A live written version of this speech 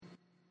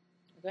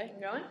Okay.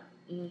 You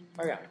going?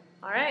 We're going.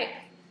 All right.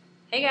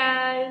 Hey,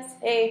 guys.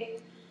 Hey,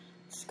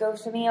 it's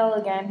ghostandeel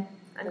again.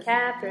 I'm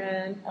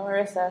Catherine. I'm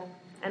Marissa.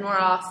 And we're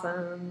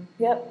awesome.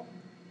 Yep.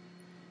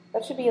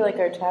 That should be like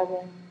our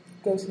tagline.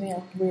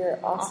 Ghostandeel. We're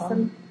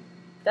awesome.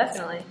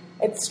 Definitely.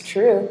 It's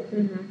true.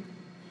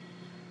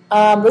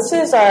 Mm-hmm. This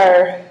is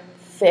our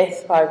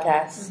 5th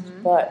podcast,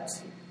 but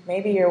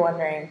maybe you're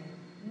wondering,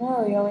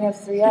 no, you only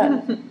have 3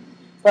 up.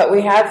 But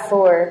we have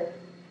 4.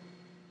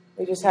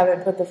 We just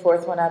haven't put the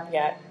 4th one up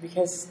yet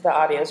because the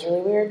audio is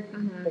really weird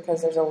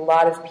because there's a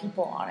lot of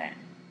people on it.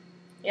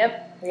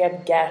 Yep. We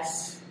had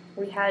guests.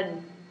 We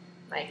had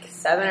like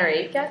 7 or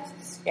 8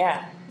 guests.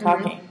 Yeah,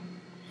 talking.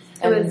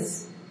 It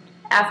was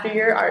after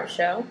your art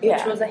show,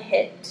 which was a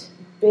hit.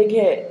 Big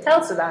hit.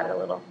 Tell us about it a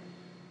little.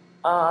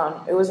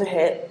 It was a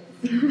hit.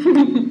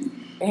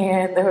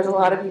 And there was a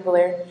lot of people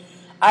there.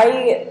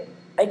 I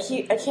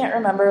can't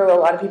remember a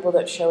lot of people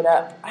that showed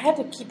up. I had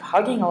to keep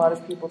hugging a lot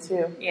of people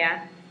too.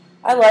 Yeah.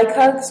 I like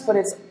hugs, but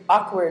it's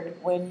awkward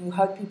when you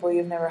hug people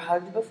you've never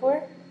hugged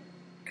before.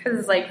 Because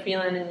it's like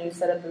feeling a new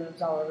set of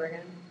boobs all over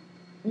again.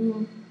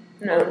 Mm-hmm.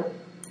 No.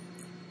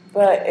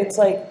 But it's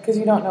like, because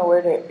you don't know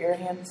where your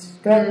hands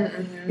go.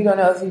 Mm-hmm. You don't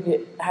know if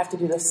you have to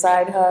do the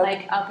side hug.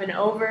 Like up and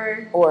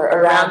over. Or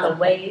around the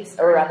waist.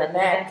 Or around the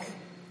neck.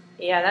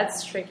 Yeah,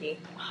 that's tricky.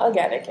 Hug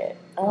etiquette.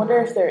 I wonder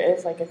if there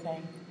is like a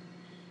thing.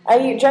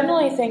 I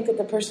generally think that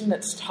the person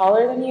that's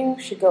taller than you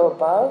should go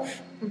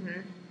above.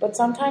 Mm-hmm. But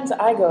sometimes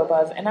I go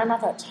above, and I'm not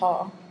that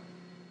tall.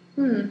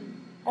 I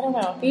don't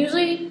know.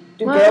 Usually...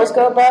 Do girls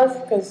go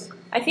above? Cause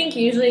I think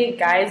usually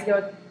guys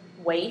go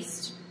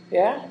waist.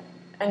 Yeah?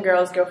 And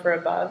girls go for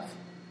above.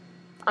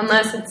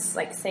 Unless it's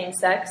like same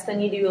sex,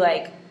 then you do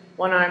like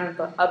one arm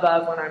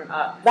above, one arm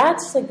up.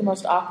 That's like the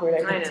most awkward,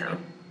 I think. I know.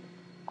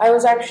 I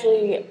was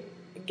actually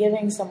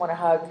giving someone a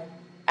hug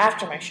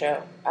after my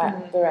show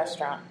at the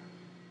restaurant.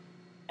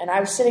 And I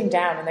was sitting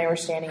down, and they were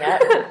standing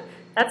up.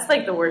 That's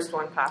like the worst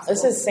one possible.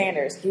 This is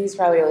Sanders. He's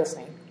probably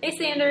listening. Hey,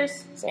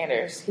 Sanders.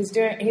 Sanders. He's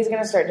going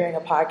to start doing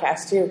a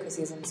podcast too because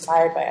he's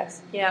inspired by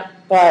us. Yeah.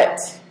 But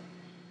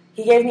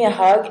he gave me a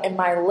hug and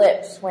my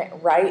lips went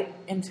right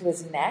into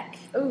his neck.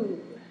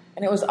 Ooh.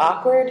 And it was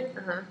awkward.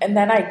 And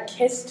then I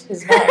kissed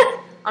his neck.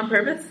 On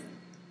purpose?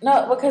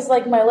 No, because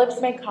like my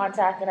lips made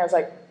contact and I was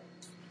like,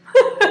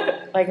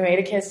 like made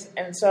a kiss.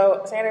 And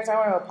so Sanders, I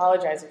want to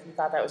apologize if you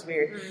thought that was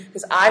weird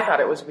because I thought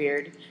it was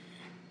weird.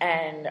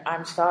 And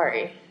I'm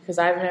sorry, because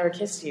I've never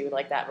kissed you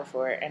like that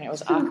before, and it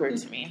was awkward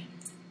to me.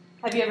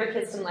 Have you ever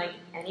kissed him, like,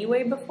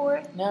 anyway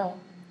before? No.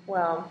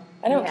 Well,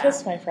 I don't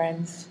kiss my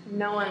friends.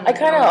 No one... I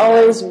kind of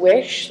always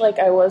wish, like,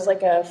 I was,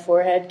 like, a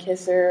forehead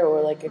kisser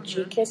or, like, a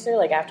cheek kisser,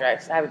 like, after I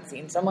haven't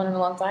seen someone in a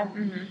long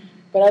time.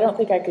 But I don't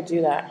think I could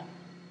do that.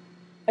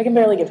 I can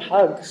barely give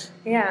hugs.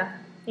 Yeah.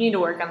 You need to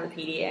work on the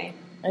PDA.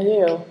 I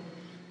do.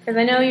 Because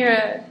I know you're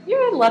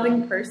a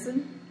loving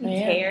person. You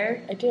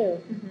care. I do.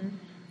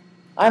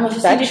 I'm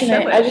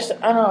affectionate. I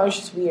don't know, it's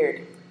just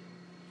weird.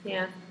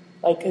 Yeah.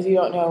 Like, because you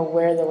don't know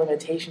where the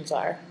limitations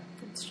are.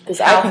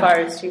 How far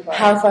is too far?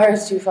 How far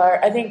is too far?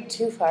 I think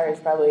too far is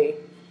probably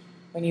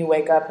when you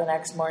wake up the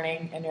next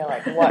morning and you're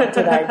like, what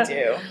did I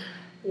do?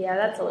 Yeah,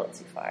 that's a little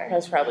too far.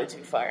 That's probably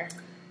too far.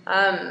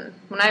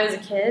 When I was a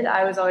kid,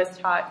 I was always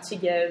taught to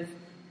give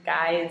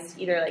guys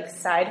either like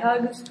side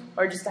hugs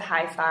or just a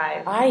high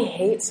five. I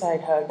hate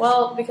side hugs.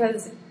 Well,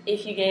 because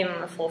if you gave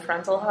them a full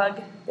frontal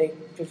hug, they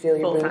could feel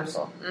your full boobs.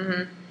 Frontal.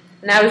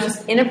 And that was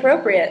just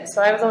inappropriate,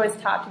 so I was always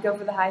taught to go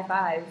for the high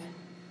five.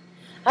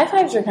 High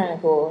fives are kind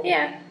of cool.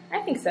 Yeah, I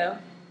think so.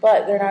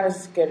 But they're not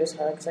as good as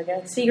hugs, I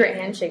guess. Secret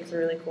handshakes are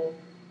really cool.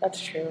 That's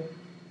true.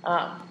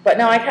 But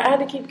no, I had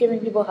to keep giving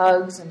people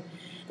hugs, and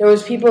there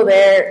was people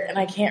there, and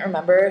I can't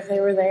remember if they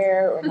were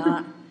there or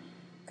not.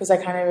 Because I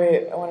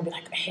want to be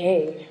like,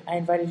 hey, I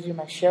invited you to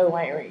my show.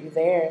 Why weren't you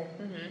there?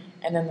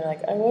 And then they're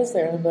like, I was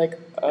there. And I'm like,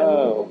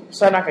 oh.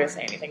 So I'm not going to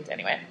say anything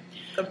anyway.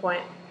 Good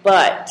point.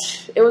 But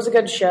it was a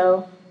good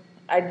show.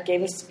 I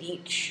gave a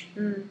speech.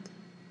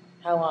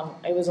 How long?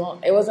 It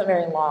wasn't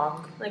very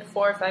long. Like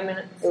 4 or 5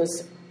 minutes? It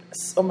was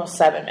almost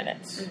 7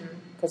 minutes.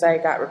 Because I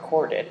got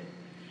recorded.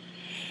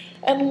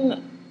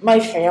 And my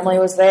family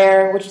was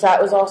there, which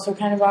that was also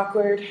kind of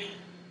awkward.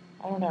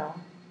 I don't know.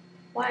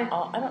 Why?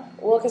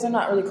 Well, because I'm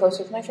not really close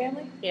with my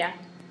family. Yeah.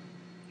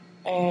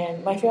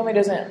 And my family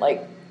doesn't,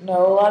 like,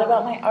 know a lot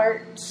about my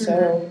art,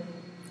 so...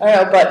 I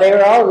don't know, but they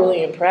were all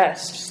really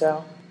impressed,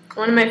 so...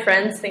 One of my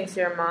friends thinks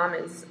your mom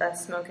is a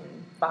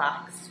smoking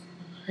fox.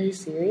 Are you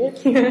serious?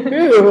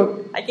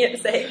 Who? I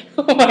can't say.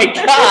 Oh my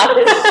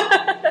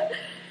gosh.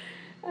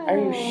 Are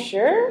you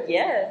sure?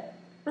 Yeah.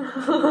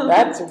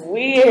 That's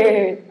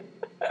weird.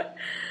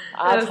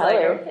 I'll tell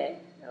her. Okay.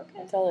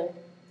 I'll tell her.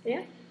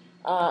 Yeah.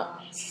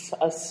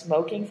 A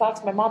smoking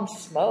fox? My mom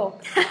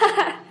smoked.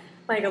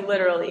 Like a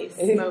literally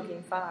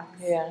smoking fox.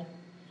 Yeah.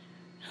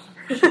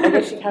 I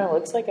guess she kind of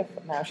looks like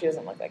no, she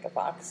doesn't look like a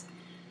fox.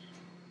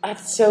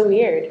 That's so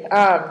weird.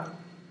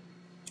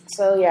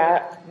 So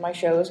yeah, my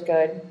show was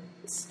good.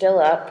 It's still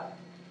up.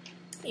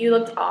 You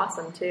looked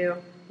awesome too.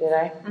 Did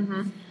I?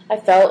 I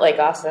felt like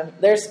awesome.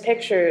 There's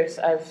pictures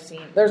I've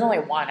seen. There's only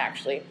one,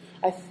 actually.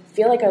 I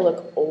feel like I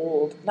look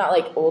old. Not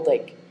like old,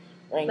 like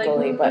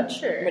wrinkly, but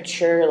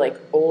mature, like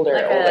older.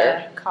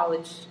 A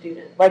college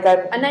student. Like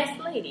I'm a nice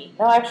lady.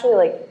 No, actually,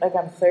 like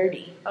I'm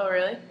 30. Oh,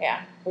 really?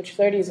 Yeah, which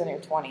 30 is a new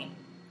 20.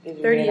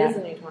 30 is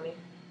a new 20.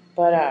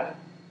 But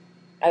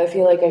I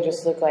feel like I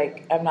just look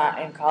like I'm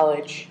not in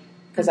college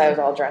because I was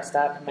all dressed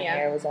up and my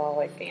hair was all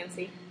like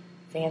fancy,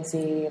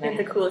 and I had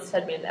the coolest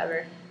headband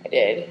ever. I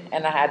did,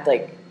 and I had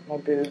like my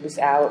boobs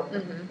out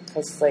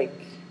because like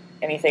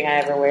anything I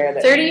ever wear.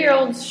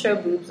 30-year-olds show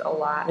boobs a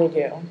lot. They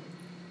do.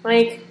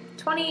 Like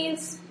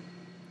 20s,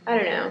 I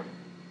don't know,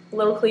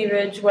 little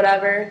cleavage,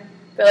 whatever.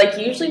 But like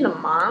usually the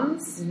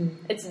moms,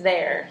 it's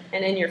there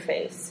and in your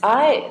face.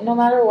 No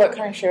matter what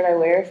kind of shirt I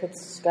wear, if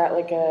it's got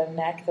like a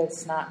neck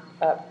that's not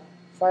up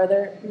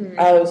farther,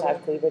 I always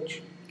have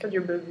cleavage. Because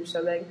your boobs are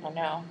so big. I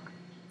know.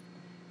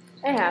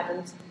 It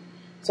happens.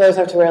 So I always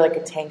have to wear like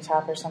a tank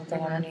top or something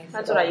underneath.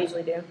 That's what I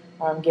usually do.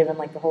 Or I'm giving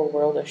like the whole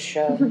world a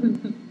show.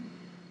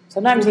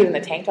 Sometimes even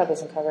the tank top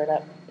doesn't cover it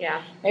up.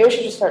 Yeah. Maybe we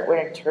should just start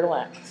wearing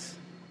turtlenecks.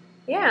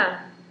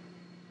 Yeah.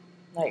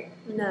 Like.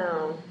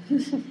 No.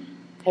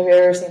 Have you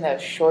ever seen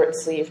those short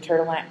sleeve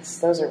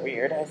turtlenecks? Those are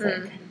weird, I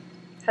think.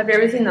 Have you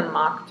ever seen the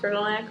mock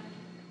turtleneck?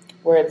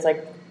 Where it's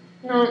like.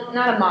 No,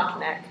 not a mock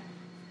neck.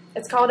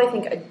 It's called, I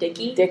think, a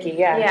dickie. Dickie,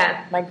 yeah.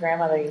 Yeah. My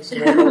grandmother used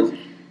to wear those.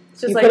 It's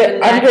just you like put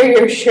it under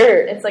your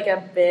shirt. It's like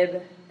a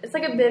bib. It's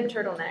like a bib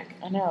turtleneck.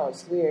 I know,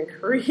 it's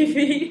weird.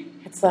 Creepy.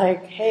 It's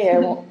like, hey, I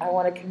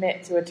want to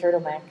commit to a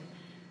turtleneck,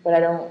 but I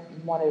don't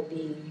want to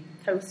be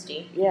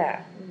toasty.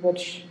 Yeah,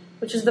 which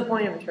is the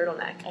point of a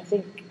turtleneck. I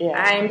think. Yeah,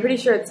 I'm pretty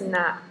sure it's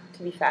not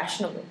to be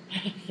fashionable.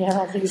 Yeah, I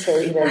don't think so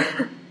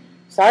either.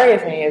 Sorry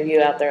if any of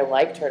you out there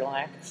like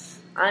turtlenecks.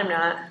 I'm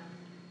not.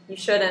 You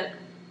shouldn't.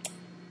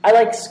 I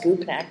like scoop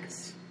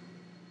necks.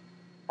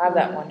 I have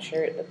that one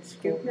shirt that's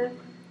scoop neck.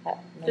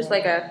 Just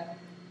like a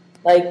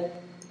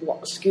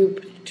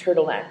scoop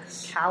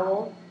turtlenecks.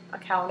 Cowl. A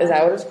cowl neck. Is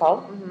that what it's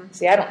called? Mm-hmm.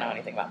 See, I don't know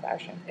anything about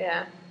fashion.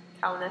 Yeah,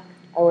 cowl neck.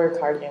 I wear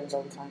cardigans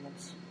all the time.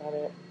 That's about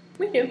it.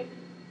 We do.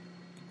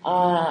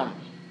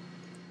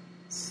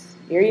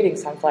 You're eating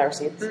sunflower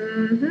seeds.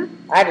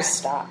 I had to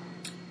stop.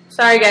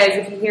 Sorry, guys,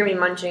 if you hear me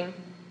munching.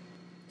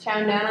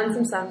 Chowing down on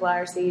some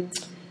sunflower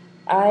seeds.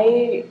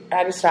 I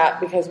had to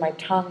stop because my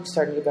tongue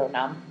started to go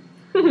numb.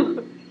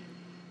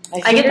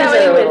 I get that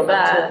way with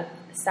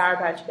Sour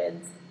Patch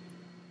Kids.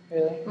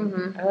 Really?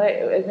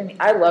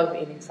 Mm-hmm. I love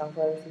eating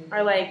sunflower seeds.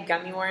 Or like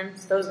gummy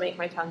worms. Those make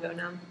my tongue go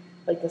numb.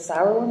 Like the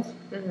sour ones?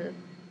 Mm-hmm.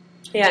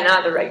 Yeah,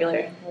 not the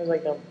regular. I was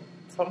like,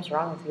 something's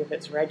wrong with you if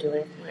it's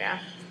regular. Yeah.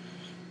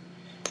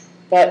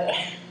 But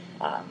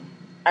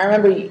I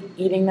remember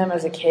eating them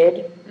as a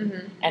kid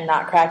and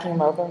not cracking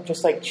them open,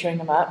 just like chewing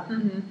them up.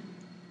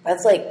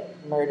 That's like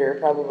murder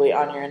probably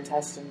on your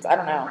intestines. I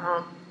don't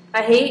know.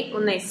 I hate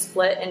when they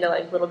split into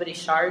like little bitty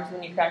shards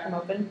when you crack them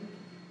open.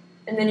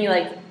 And then you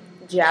like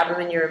jab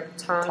them in your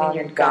tongue and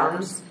your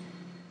gums.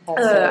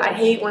 I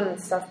hate when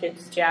stuff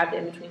gets jabbed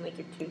in between like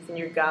your tooth and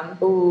your gum.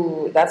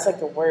 Ooh, that's like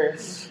the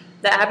worst.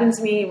 That happens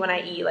to me when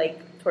I eat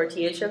like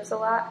tortilla chips a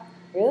lot.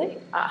 Really?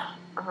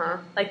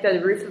 Like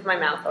the roof of my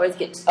mouth always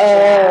gets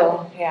jabbed.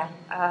 Oh,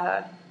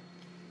 yeah.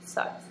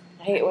 Sucks.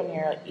 I hate when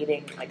you're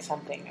eating like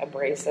something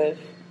abrasive,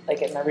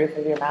 like in the roof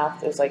of your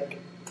mouth is like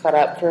cut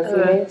up for a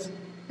few days.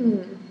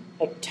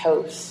 Like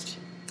toast.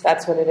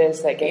 That's what it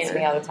is that gets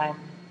me all the time.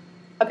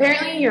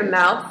 Apparently your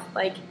mouth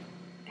like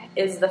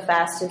is the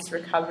fastest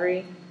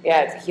recovery.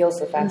 Yeah, it heals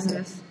the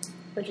fastest.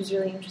 Which is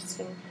really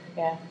interesting.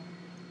 Yeah,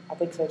 I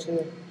think so too.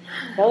 It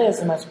probably has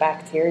the most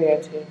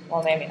bacteria too.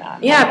 Well, maybe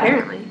not. Yeah,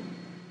 apparently.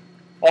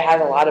 It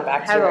has a lot of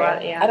bacteria. It has a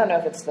lot, yeah. I don't know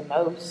if it's the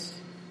most.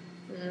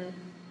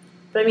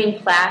 But I mean,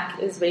 plaque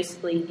is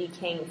basically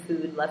decaying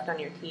food left on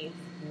your teeth,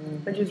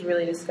 which is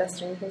really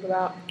disgusting to think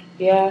about.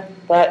 Yeah,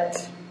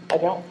 but I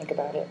don't think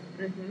about it.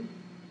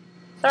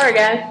 Sorry,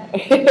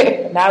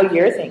 guys. Now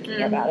you're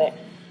thinking about it.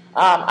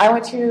 I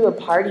went to a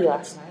party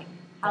last night.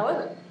 How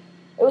was it?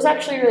 It was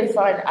actually really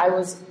fun. I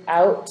was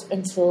out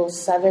until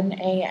 7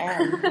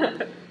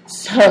 a.m.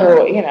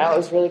 So, it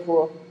was really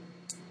cool.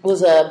 It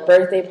was a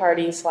birthday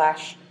party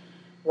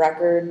 /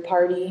 record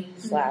party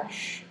 /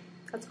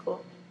 That's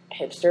cool.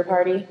 hipster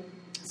party.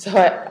 So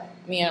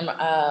me and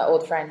my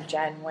old friend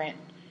Jen went,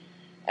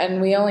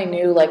 and we only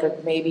knew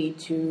like maybe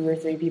 2 or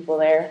 3 people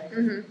there.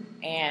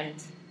 And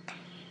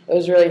it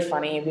was really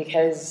funny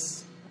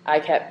because I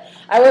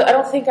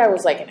don't think I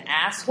was like an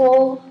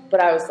asshole, but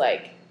I was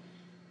like,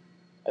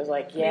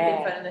 yeah.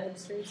 Making fun of the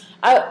hipsters?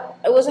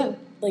 I wasn't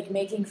like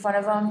making fun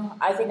of them.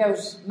 I think I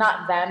was,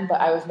 not them,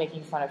 but I was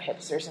making fun of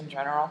hipsters in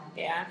general.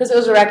 Yeah. Because it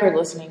was a record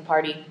listening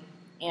party,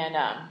 and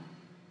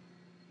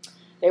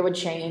they would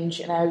change,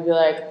 and I would be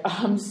like,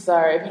 I'm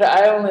sorry, but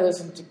I only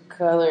listen to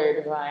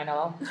colored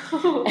vinyl.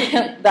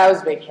 And that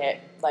was a big hit,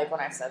 like when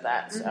I said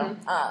that. So,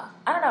 I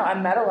don't know, I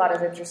met a lot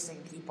of interesting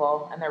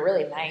people, and they're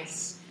really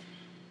nice.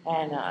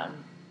 And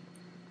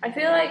I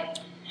feel like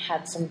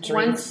had some drinks.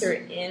 Once you're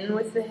in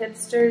with the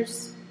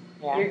hipsters,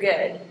 you're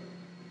good.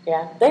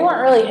 Yeah, they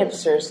weren't really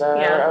hipsters, though,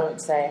 Yeah. I would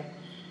say.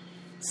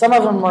 Some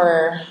of them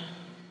were...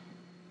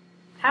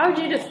 How would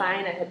you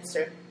define a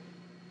hipster?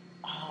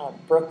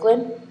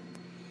 Brooklyn.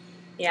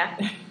 Yeah.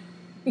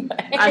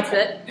 That's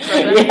it.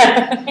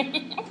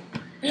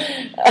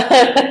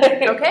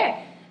 Yeah.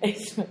 Okay.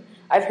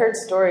 I've heard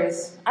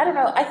stories. I don't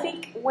know. I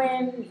think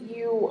when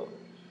you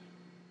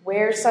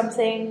wear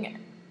something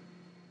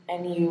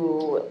and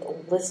you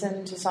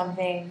listen to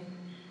something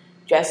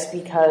just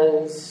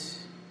because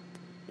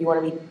you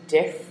want to be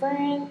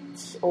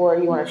different or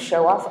you want to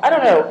show off, I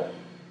don't know.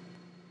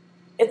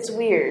 It's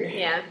weird.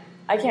 Yeah.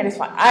 I can't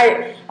explain.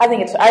 I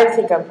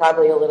think I'm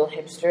probably a little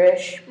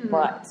hipsterish,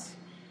 but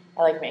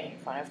I like making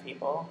fun of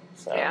people.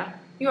 So yeah,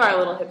 you are a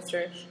little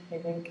hipsterish. You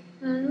think?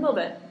 A little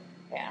bit.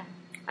 Yeah.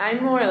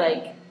 I'm more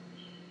like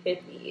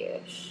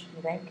hippie-ish.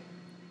 You think?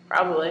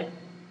 Probably.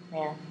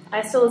 Yeah.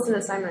 I still listen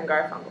to Simon and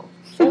Garfunkel.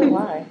 So do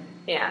I.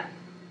 Yeah.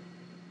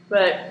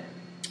 But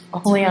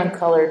only on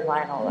colored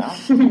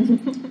vinyl,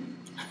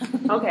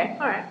 though. Okay.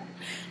 All right.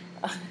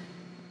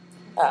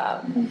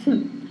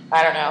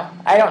 I don't know.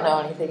 I don't know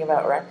anything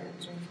about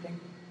records or anything.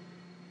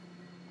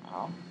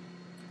 Oh.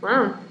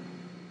 Wow.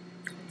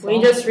 We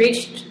just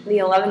reached the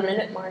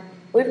 11-minute mark.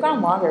 We've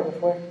gone longer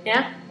before.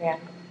 Yeah? Yeah.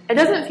 It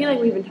doesn't feel like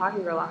we've been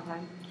talking for a long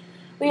time.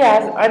 But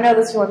yeah, I know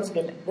this one's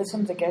good. This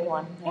one's a good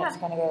one. Yeah. It's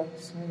going to go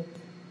smooth.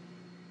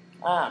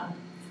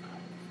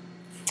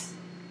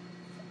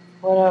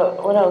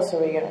 What else are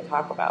we going to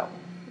talk about?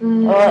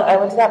 Mm-hmm. Well, I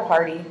went to that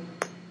party,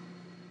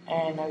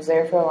 and I was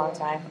there for a long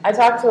time. I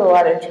talked to a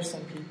lot of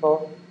interesting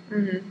people.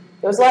 Mm-hmm.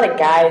 There was a lot of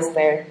guys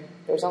there.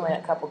 There was only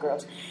a couple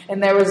girls.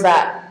 And there was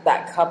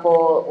that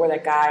couple where the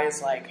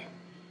guy's like,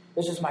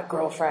 this is my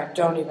girlfriend,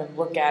 don't even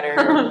look at her.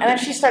 And then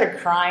she started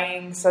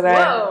crying. So then,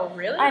 whoa,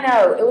 really? I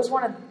know. It was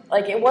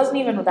it wasn't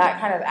even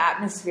that kind of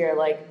atmosphere,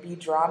 like, be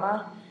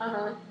drama.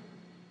 Uh-huh.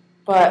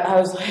 But I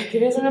was like,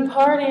 it isn't a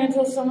party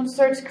until someone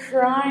starts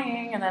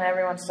crying, and then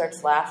everyone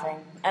starts laughing.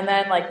 And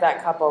then, like,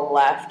 that couple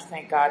left,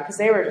 thank God, because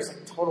they were just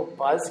a total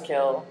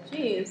buzzkill.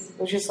 Jeez. It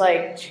was just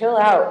like, chill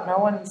out. No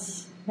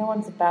one's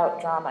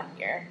about drama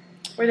here.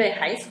 Were they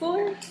high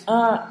schoolers?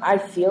 I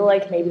feel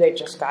like maybe they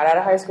just got out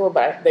of high school,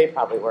 but they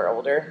probably were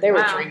older. They were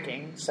Wow.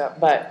 drinking,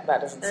 but that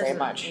doesn't say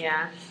much.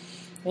 Yeah.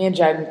 Me and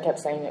Jen kept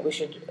saying that we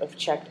should have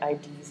checked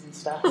IDs and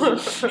stuff.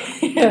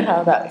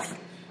 how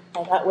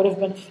that would have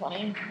been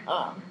funny.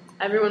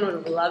 Everyone would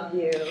have loved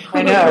you.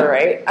 I know,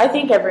 right? I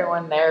think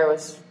everyone there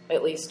was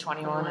at least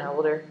 21 or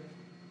older.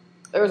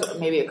 There was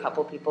maybe a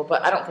couple people,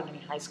 but I don't think any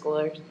high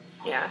schoolers.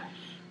 Yeah.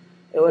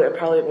 It would have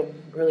probably been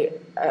really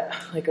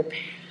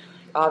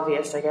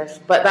obvious, I guess.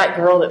 But that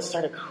girl that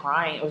started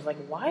crying, it was like,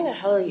 why the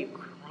hell are you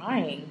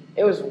crying?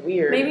 It was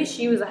weird. Maybe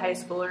she was a high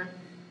schooler.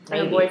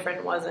 And her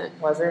boyfriend wasn't.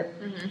 Was it?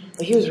 Mm-hmm.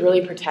 But he was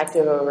really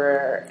protective over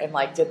her and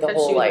like did the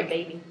whole she was like a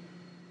baby.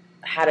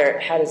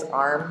 had his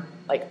arm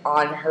like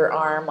on her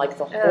arm like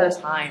the whole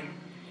time.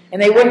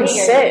 And they wouldn't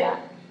sit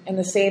in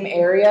the same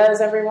area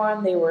as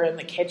everyone. They were in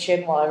the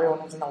kitchen while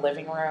everyone was in the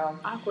living room.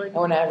 Awkward. And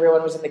when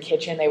everyone was in the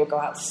kitchen, they would go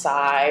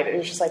outside. It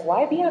was just like,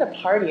 why be at a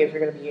party if you're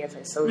going to be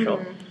antisocial?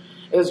 Mm-hmm.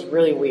 It was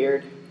really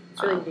weird.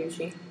 It's really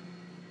douchey.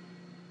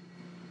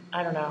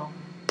 I don't know.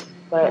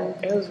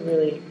 But it was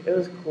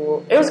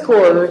cool. It was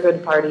cool. It was a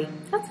good party.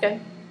 That's good.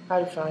 I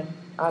had fun,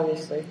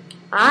 obviously.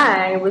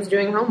 I was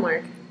doing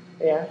homework.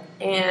 Yeah.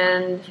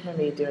 And What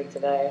are you doing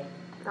today?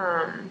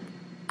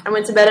 I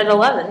went to bed at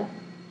 11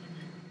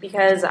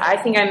 because I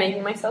think I'm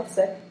making myself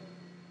sick.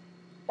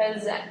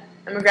 Because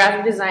I'm a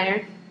graphic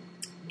designer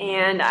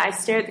and I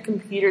stare at the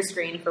computer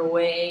screen for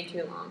way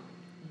too long.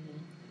 Mm-hmm.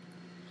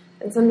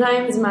 And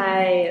sometimes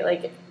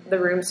the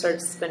room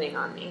starts spinning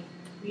on me.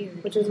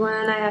 Weird. Which is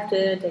when I have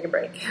to take a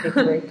break. Take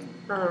a break?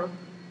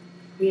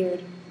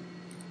 Weird.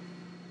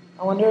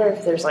 I wonder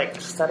if there's like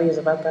studies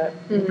about that.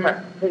 Mm-hmm.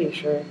 I'm pretty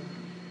sure.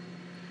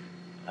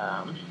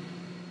 I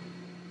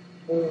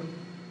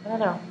don't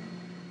know.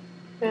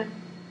 Yeah.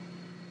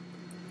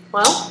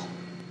 Well,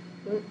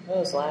 that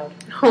was loud.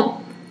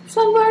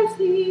 Sunflower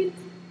seeds.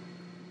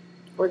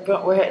 We're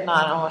hitting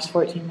on almost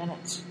 14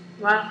 minutes.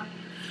 Wow.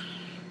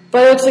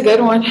 But it's a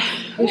good one.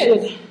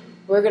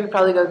 We're gonna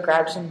probably go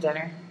grab some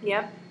dinner.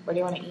 Yep. What do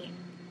you want to eat?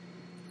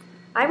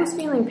 I was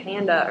feeling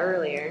panda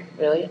earlier.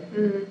 Really?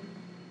 Mm-hmm.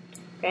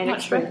 Panda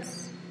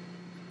shrimps.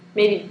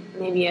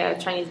 Maybe a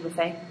Chinese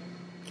buffet.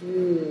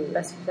 Ooh.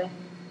 Best buffet.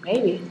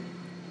 Maybe.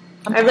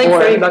 I have like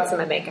 $30 in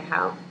my bank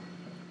account.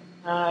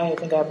 I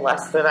think I have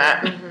less than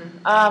that.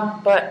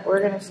 Mm-hmm. But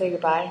we're gonna say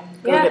goodbye.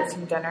 Go get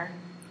some dinner.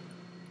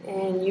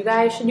 And you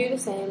guys should do the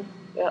same.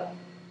 Yep.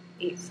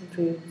 Eat some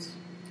foods.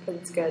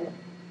 Because it's good.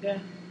 Yeah.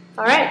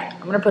 All right.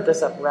 I'm gonna put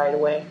this up right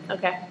away.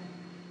 Okay.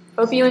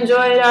 Hope you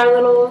enjoyed our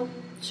little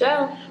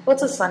show. Well,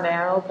 it's a Sunday.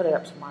 I'll put it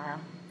up tomorrow.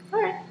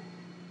 All right.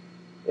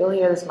 You'll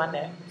hear this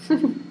Monday.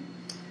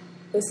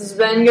 This has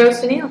been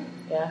Ghost and Eel.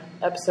 Yeah.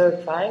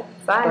 Episode 5.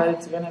 But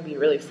it's gonna be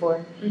really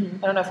 4.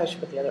 Mm-hmm. I don't know if I should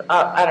put the other.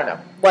 I don't know.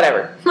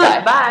 Whatever.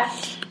 Bye. Bye.